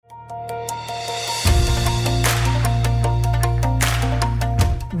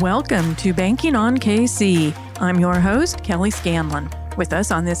Welcome to Banking on KC. I'm your host, Kelly Scanlon. With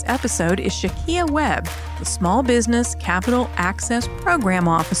us on this episode is Shakia Webb, the Small Business Capital Access Program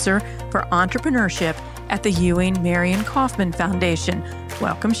Officer for Entrepreneurship at the Ewing Marion Kauffman Foundation.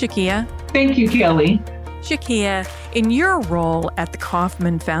 Welcome, Shakia. Thank you, Kelly. Shakia, in your role at the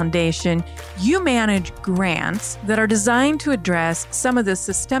Kauffman Foundation, you manage grants that are designed to address some of the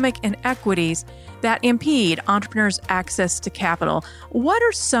systemic inequities that impede entrepreneurs' access to capital. What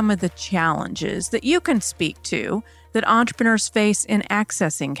are some of the challenges that you can speak to that entrepreneurs face in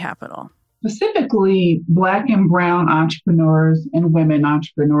accessing capital? Specifically, Black and Brown entrepreneurs and women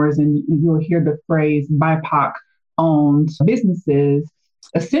entrepreneurs, and you'll hear the phrase BIPOC-owned businesses,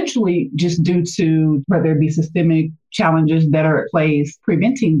 essentially just due to whether it be systemic challenges that are at place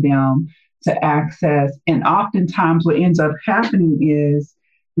preventing them to access. And oftentimes what ends up happening is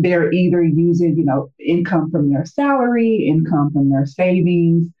they're either using, income from their salary, income from their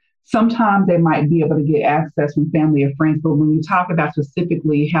savings. Sometimes they might be able to get access from family or friends, but when you talk about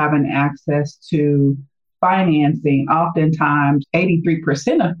specifically having access to financing, oftentimes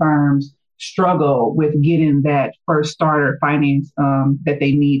 83% of firms struggle with getting that first starter finance that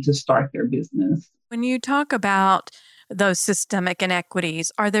they need to start their business. When you talk about those systemic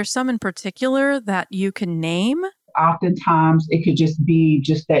inequities, are there some in particular that you can name? Oftentimes, it could just be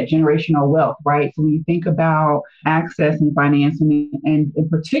just that generational wealth, right? So when you think about accessing financing, and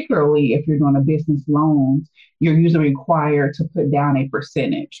particularly if you're doing a business loan, you're usually required to put down a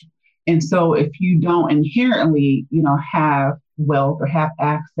percentage. And so if you don't inherently, have wealth or have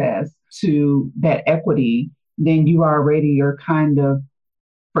access to that equity, then you already are kind of,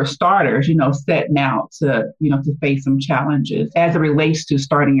 for starters, setting out to face some challenges as it relates to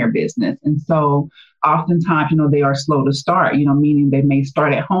starting your business. And so oftentimes, they are slow to start, meaning they may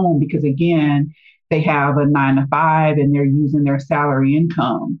start at home because, again, they have a 9-to-5 and they're using their salary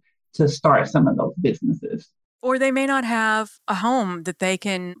income to start some of those businesses. Or they may not have a home that they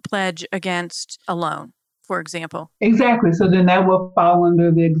can pledge against a loan, for example. Exactly. So then that will fall under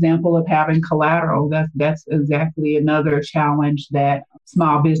the example of having collateral. That's exactly another challenge that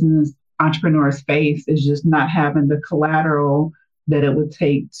small business entrepreneurs face, is just not having the collateral that it would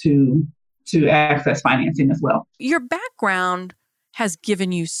take to access financing as well. Your background has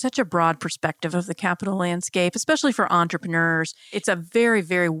given you such a broad perspective of the capital landscape, especially for entrepreneurs. It's a very,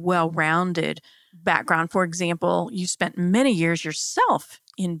 very well-rounded background. For example, you spent many years yourself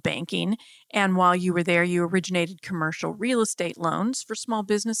in banking, and while you were there, you originated commercial real estate loans for small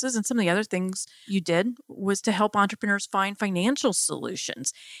businesses, and some of the other things you did was to help entrepreneurs find financial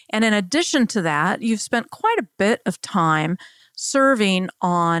solutions. And in addition to that, you've spent quite a bit of time serving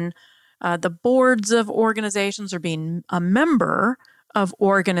on the boards of organizations or being a member of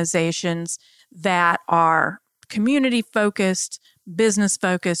organizations that are community-focused,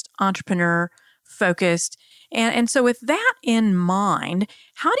 business-focused, entrepreneur-focused. And so with that in mind,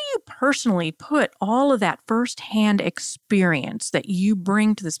 how do you personally put all of that firsthand experience that you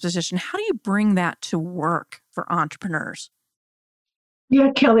bring to this position, how do you bring that to work for entrepreneurs? Yeah,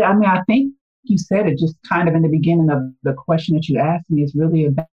 Kelly, I think you said it just kind of in the beginning of the question that you asked me, is really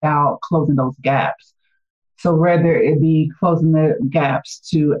about closing those gaps. So whether it be closing the gaps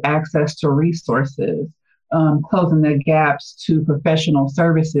to access to resources, closing the gaps to professional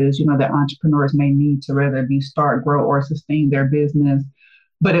services, that entrepreneurs may need to whether it be start, grow, or sustain their business.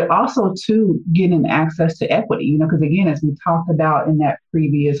 But it also, too, getting access to equity, because again, as we talked about in that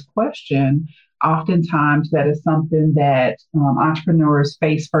previous question, oftentimes that is something that entrepreneurs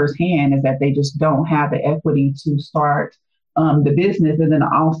face firsthand, is that they just don't have the equity to start the business. And then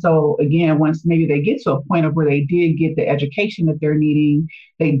also, again, once maybe they get to a point of where they did get the education that they're needing,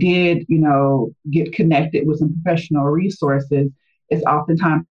 they did, get connected with some professional resources, it's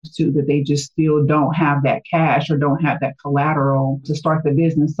oftentimes too that they just still don't have that cash or don't have that collateral to start the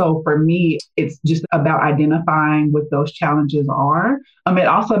business. So for me, it's just about identifying what those challenges are. It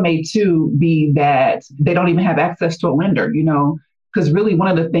also may too be that they don't even have access to a lender, because really one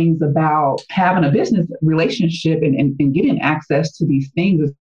of the things about having a business relationship and getting access to these things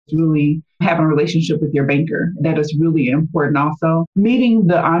is really having a relationship with your banker. That is really important. Also, meeting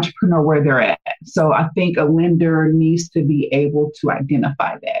the entrepreneur where they're at. So I think a lender needs to be able to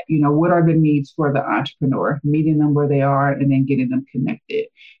identify that. What are the needs for the entrepreneur, meeting them where they are and then getting them connected.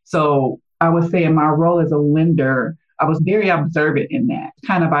 So I would say in my role as a lender, I was very observant in that,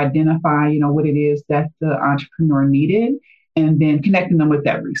 kind of identify, what it is that the entrepreneur needed and then connecting them with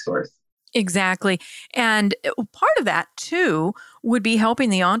that resource. Exactly. And part of that, too, would be helping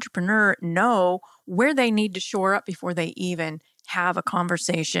the entrepreneur know where they need to shore up before they even have a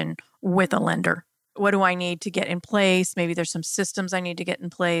conversation with a lender. What do I need to get in place? Maybe there's some systems I need to get in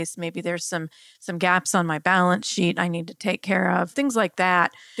place. Maybe there's some gaps on my balance sheet I need to take care of. Things like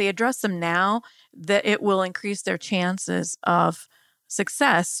that. They address them now, that it will increase their chances of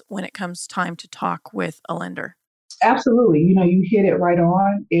success when it comes time to talk with a lender. Absolutely. You hit it right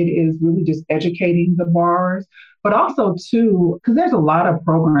on. It is really just educating the borrowers, but also too, because there's a lot of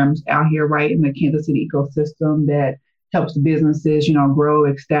programs out here, right, in the Kansas City ecosystem that helps businesses, grow,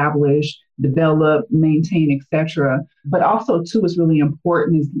 establish, develop, maintain, etc. But also too, what's really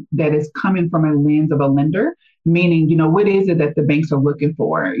important is that it's coming from a lens of a lender, meaning, what is it that the banks are looking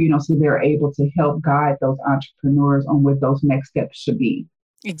for, so they're able to help guide those entrepreneurs on what those next steps should be.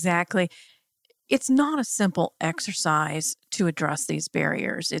 Exactly. It's not a simple exercise to address these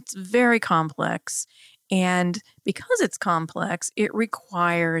barriers. It's very complex. And because it's complex, it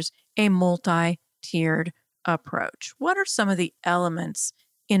requires a multi-tiered approach. What are some of the elements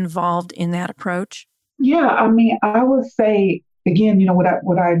involved in that approach? Yeah, I would say again,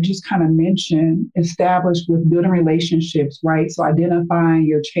 what I just kind of mentioned, established with building relationships, right? So identifying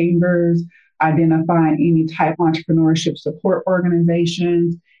your chambers, identifying any type of entrepreneurship support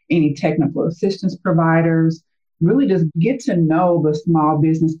organizations, any technical assistance providers, really just get to know the small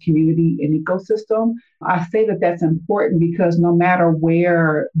business community and ecosystem. I say that that's important because no matter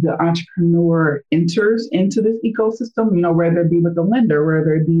where the entrepreneur enters into this ecosystem, whether it be with the lender,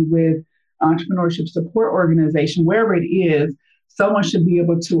 whether it be with entrepreneurship support organization, wherever it is, someone should be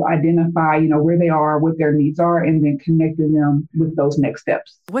able to identify, where they are, what their needs are, and then connecting them with those next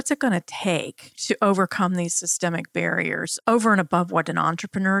steps. What's it going to take to overcome these systemic barriers over and above what an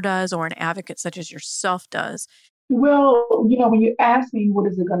entrepreneur does or an advocate such as yourself does? Well, when you ask me what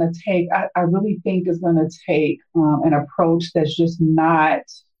is it going to take, I really think it's going to take an approach that's just not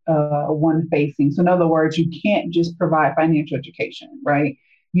one facing. So in other words, you can't just provide financial education, right?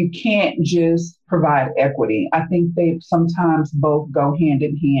 You can't just provide equity. I think they sometimes both go hand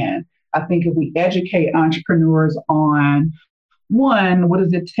in hand. I think if we educate entrepreneurs on one, what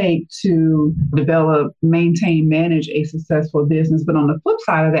does it take to develop, maintain, manage a successful business? But on the flip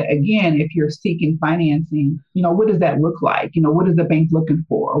side of that, again, if you're seeking financing, what does that look like? What is the bank looking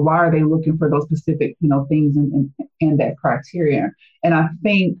for? Or why are they looking for those specific, things in that criteria? And I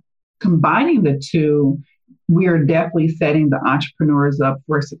think combining the two, we are definitely setting the entrepreneurs up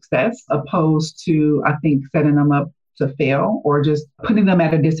for success, opposed to, I think, setting them up to fail or just putting them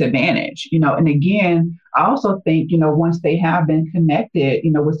at a disadvantage, and again, I also think, once they have been connected,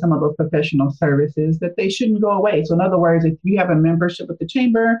 with some of those professional services, that they shouldn't go away. So in other words, if you have a membership with the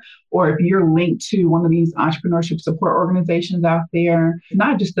chamber, or if you're linked to one of these entrepreneurship support organizations out there, it's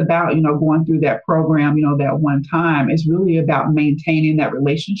not just about, going through that program, that one time. It's really about maintaining that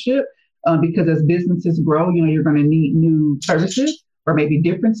relationship. Because as businesses grow, you're going to need new services or maybe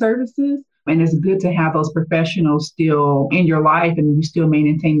different services. And it's good to have those professionals still in your life and you still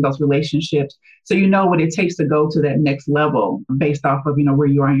maintain those relationships. So you know what it takes to go to that next level based off of, where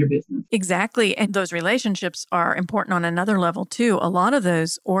you are in your business. Exactly. And those relationships are important on another level too. A lot of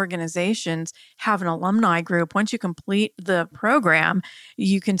those organizations have an alumni group. Once you complete the program,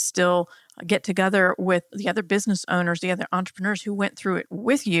 you can still get together with the other business owners, the other entrepreneurs who went through it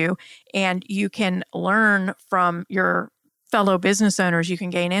with you, and you can learn from your fellow business owners. You can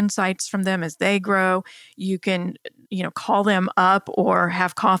gain insights from them as they grow. You can, call them up or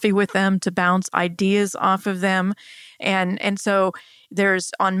have coffee with them to bounce ideas off of them. And so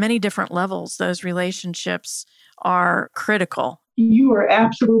there's on many different levels, those relationships are critical. You are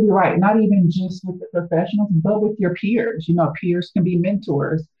absolutely right. Not even just with the professionals, but with your peers. Peers can be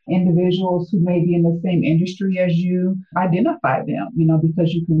mentors, individuals who may be in the same industry as you. Identify them,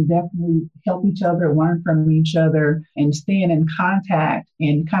 because you can definitely help each other, learn from each other, and staying in contact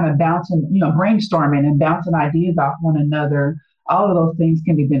and kind of bouncing, brainstorming and bouncing ideas off one another. All of those things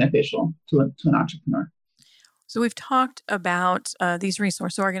can be beneficial to an entrepreneur. So we've talked about these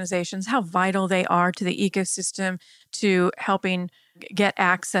resource organizations, how vital they are to the ecosystem, to helping get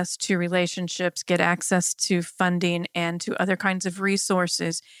access to relationships, get access to funding, and to other kinds of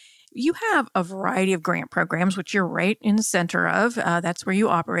resources. You have a variety of grant programs, which you're right in the center of. That's where you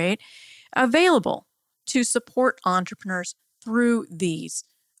operate, available to support entrepreneurs through these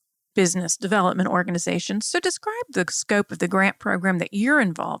business development organizations. So describe the scope of the grant program that you're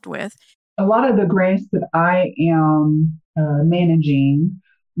involved with. A lot of the grants that I am managing,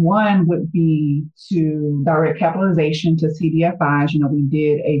 one would be to direct capitalization to CDFIs. We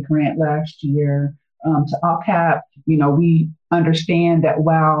did a grant last year to AllCap. We understand that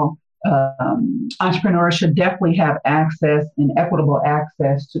while entrepreneurs should definitely have access and equitable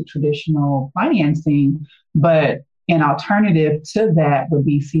access to traditional financing, but An alternative to that would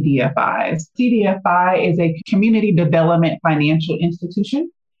be CDFIs. CDFI is a community development financial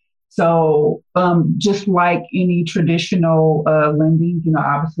institution. So just like any traditional lending,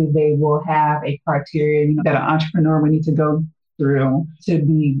 obviously they will have a criteria, that an entrepreneur would need to go through to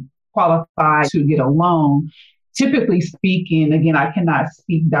be qualified to get a loan. Typically speaking, again, I cannot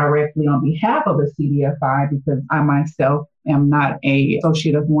speak directly on behalf of a CDFI because I myself am not an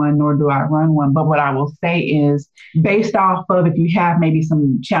associate of one, nor do I run one. But what I will say is based off of if you have maybe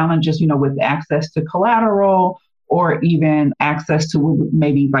some challenges, with access to collateral or even access to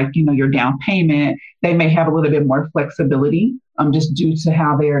maybe your down payment, they may have a little bit more flexibility just due to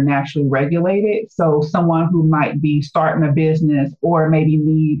how they are naturally regulated. So someone who might be starting a business or maybe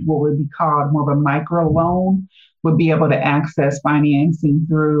need what would be called more of a micro loan would be able to access financing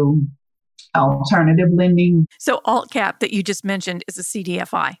through alternative lending. So AltCap that you just mentioned is a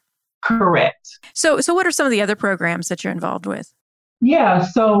CDFI. Correct. So what are some of the other programs that you're involved with? Yeah,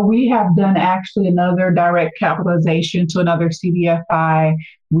 so we have done actually another direct capitalization to another CDFI.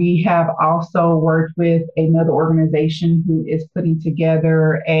 We have also worked with another organization who is putting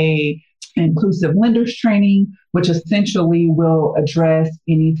together a inclusive lenders training, which essentially will address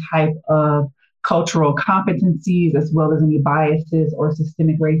any type of cultural competencies as well as any biases or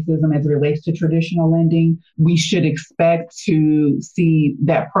systemic racism as it relates to traditional lending. We should expect to see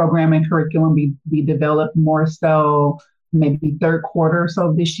that program and curriculum be developed more so maybe third quarter or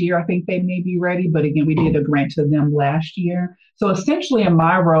so this year. I think they may be ready. But again, we did a grant to them last year. So essentially in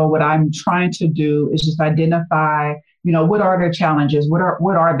my role, what I'm trying to do is just identify, what are the challenges? What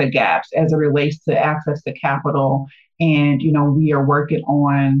are the gaps as it relates to access to capital? And, we are working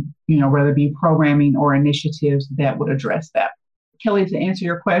on, whether it be programming or initiatives that would address that. Kelly, to answer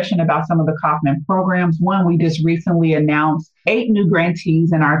your question about some of the Kauffman programs, one, we just recently announced 8 new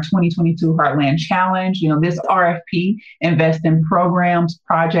grantees in our 2022 Heartland Challenge. This RFP invests in programs,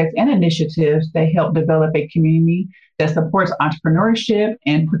 projects, and initiatives that help develop a community that supports entrepreneurship,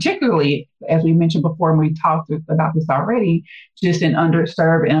 and particularly, as we mentioned before, and we talked about this already, just in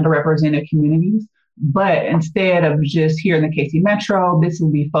underserved and underrepresented communities. But instead of just here in the KC Metro, this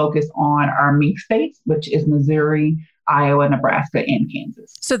will be focused on our MEAG states, which is Missouri, Iowa, Nebraska, and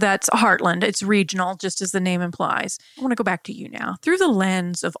Kansas. So that's Heartland. It's regional, just as the name implies. I want to go back to you now. Through the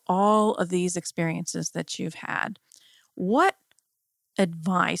lens of all of these experiences that you've had, what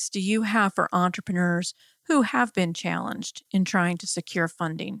advice do you have for entrepreneurs who have been challenged in trying to secure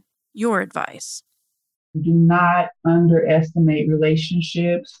funding? Your advice. Do not underestimate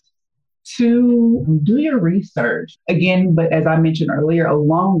relationships. 2, do your research. Again, but as I mentioned earlier,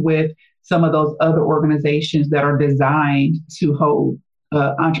 along with some of those other organizations that are designed to hold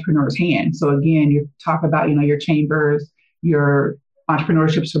entrepreneurs' hands. So again, you talk about, your chambers, your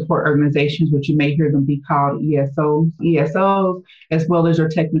entrepreneurship support organizations, which you may hear them be called ESOs, as well as your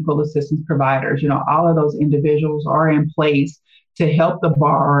technical assistance providers. All of those individuals are in place to help the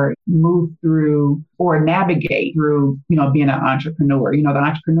borrower move through or navigate through, being an entrepreneur. The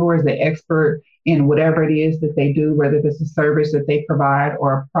entrepreneur is the expert in whatever it is that they do, whether it's a service that they provide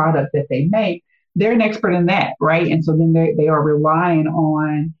or a product that they make. They're an expert in that, right? And so then they are relying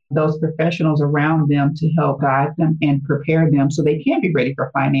on those professionals around them to help guide them and prepare them so they can be ready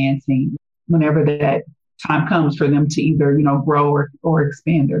for financing whenever that time comes for them to either, grow or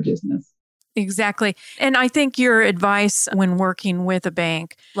expand their business. Exactly. And I think your advice when working with a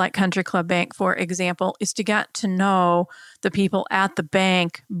bank, like Country Club Bank, for example, is to get to know the people at the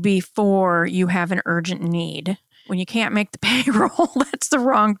bank before you have an urgent need. When you can't make the payroll, that's the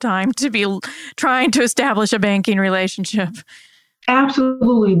wrong time to be trying to establish a banking relationship.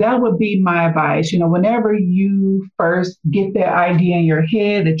 Absolutely. That would be my advice. Whenever you first get that idea in your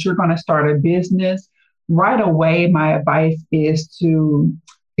head that you're going to start a business, right away, my advice is to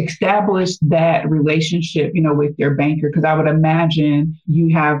establish that relationship, with your banker, because I would imagine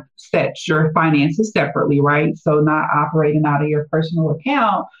you have set your finances separately, right? So not operating out of your personal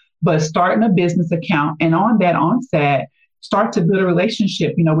account, but starting a business account. And on that onset, start to build a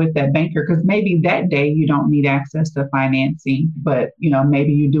relationship, with that banker, because maybe that day you don't need access to financing, but,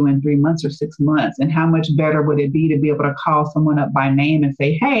 maybe you do in 3 months or 6 months. And how much better would it be to be able to call someone up by name and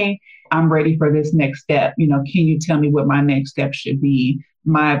say, hey, I'm ready for this next step. Can you tell me what my next step should be?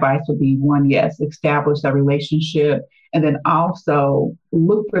 My advice would be 1, yes, establish a relationship. And then also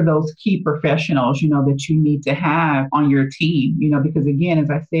look for those key professionals, that you need to have on your team, because again, as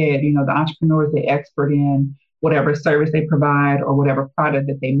I said, the entrepreneur is the expert in whatever service they provide or whatever product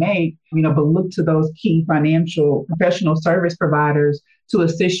that they make, but look to those key financial professional service providers to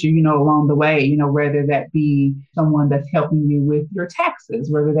assist you, along the way, whether that be someone that's helping you with your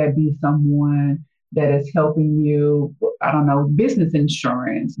taxes, whether that be someone that is helping you, I don't know, business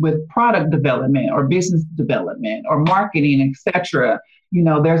insurance with product development or business development or marketing, etc.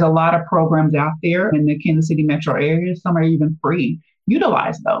 There's a lot of programs out there in the Kansas City metro area. Some are even free.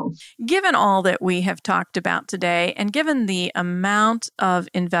 Utilize those. Given all that we have talked about today, and given the amount of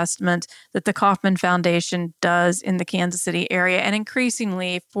investment that the Kauffman Foundation does in the Kansas City area, and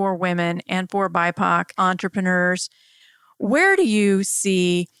increasingly for women and for BIPOC entrepreneurs, where do you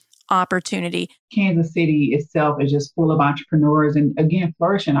see opportunity? Kansas City itself is just full of entrepreneurs and, again,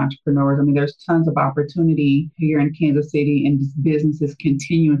 flourishing entrepreneurs. I mean, there's tons of opportunity here in Kansas City, and businesses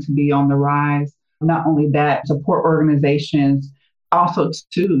continuing to be on the rise. Not only that, support organizations also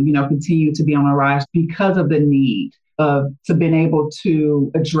to, continue to be on the rise because of the need to being able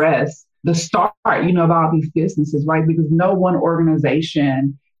to address the start, of all these businesses, right? Because no one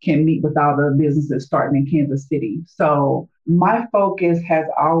organization can meet without the businesses starting in Kansas City. So my focus has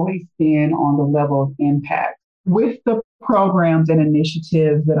always been on the level of impact. With the programs and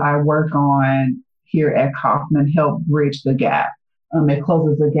initiatives that I work on here at Kauffman, help bridge the gap. It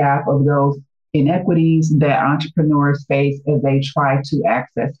closes the gap of those inequities that entrepreneurs face as they try to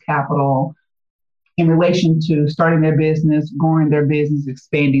access capital in relation to starting their business, growing their business,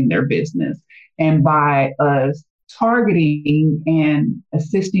 expanding their business. And by us targeting and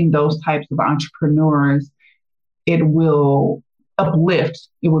assisting those types of entrepreneurs, it will uplift.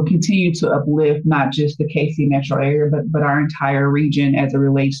 It will continue to uplift not just the KC metro area, but our entire region as it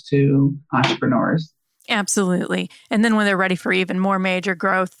relates to entrepreneurs. Absolutely. And then when they're ready for even more major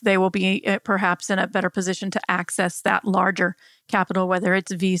growth, they will be perhaps in a better position to access that larger capital, whether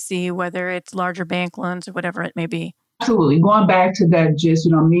it's VC, whether it's larger bank loans, or whatever it may be. Absolutely. Going back to that, just,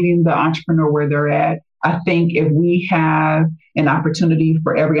 meeting the entrepreneur where they're at. I think if we have an opportunity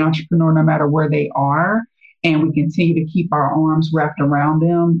for every entrepreneur, no matter where they are, and we continue to keep our arms wrapped around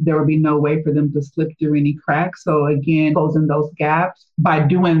them, there will be no way for them to slip through any cracks. So again, closing those gaps, by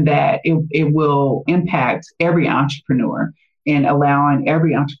doing that, it will impact every entrepreneur and allowing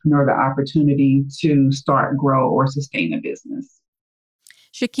every entrepreneur the opportunity to start, grow, or sustain a business.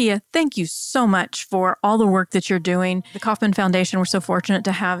 Shakia, thank you so much for all the work that you're doing. The Kauffman Foundation, we're so fortunate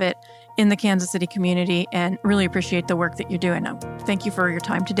to have it in the Kansas City community and really appreciate the work that you're doing. Thank you for your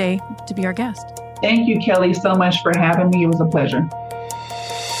time today to be our guest. Thank you, Kelly, so much for having me. It was a pleasure.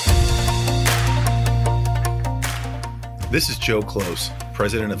 This is Joe Close,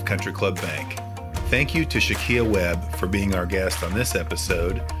 president of Country Club Bank. Thank you to Shakia Webb for being our guest on this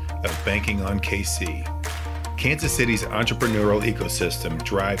episode of Banking on KC. Kansas City's entrepreneurial ecosystem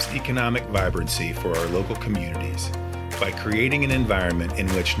drives economic vibrancy for our local communities by creating an environment in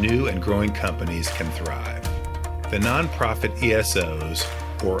which new and growing companies can thrive. The nonprofit ESOs,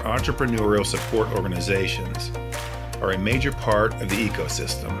 or entrepreneurial support organizations, are a major part of the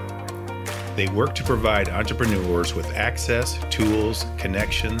ecosystem. They work to provide entrepreneurs with access, tools,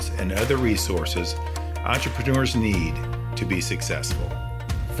 connections, and other resources entrepreneurs need to be successful.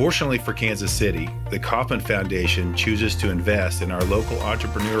 Fortunately for Kansas City, the Kauffman Foundation chooses to invest in our local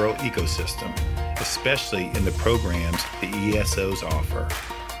entrepreneurial ecosystem, especially in the programs the ESOs offer.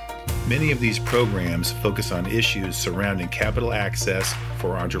 Many of these programs focus on issues surrounding capital access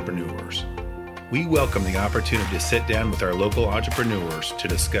for entrepreneurs. We welcome the opportunity to sit down with our local entrepreneurs to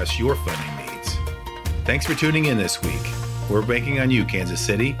discuss your funding needs. Thanks for tuning in this week. We're banking on you, Kansas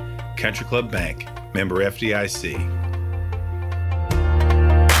City. Country Club Bank, member FDIC.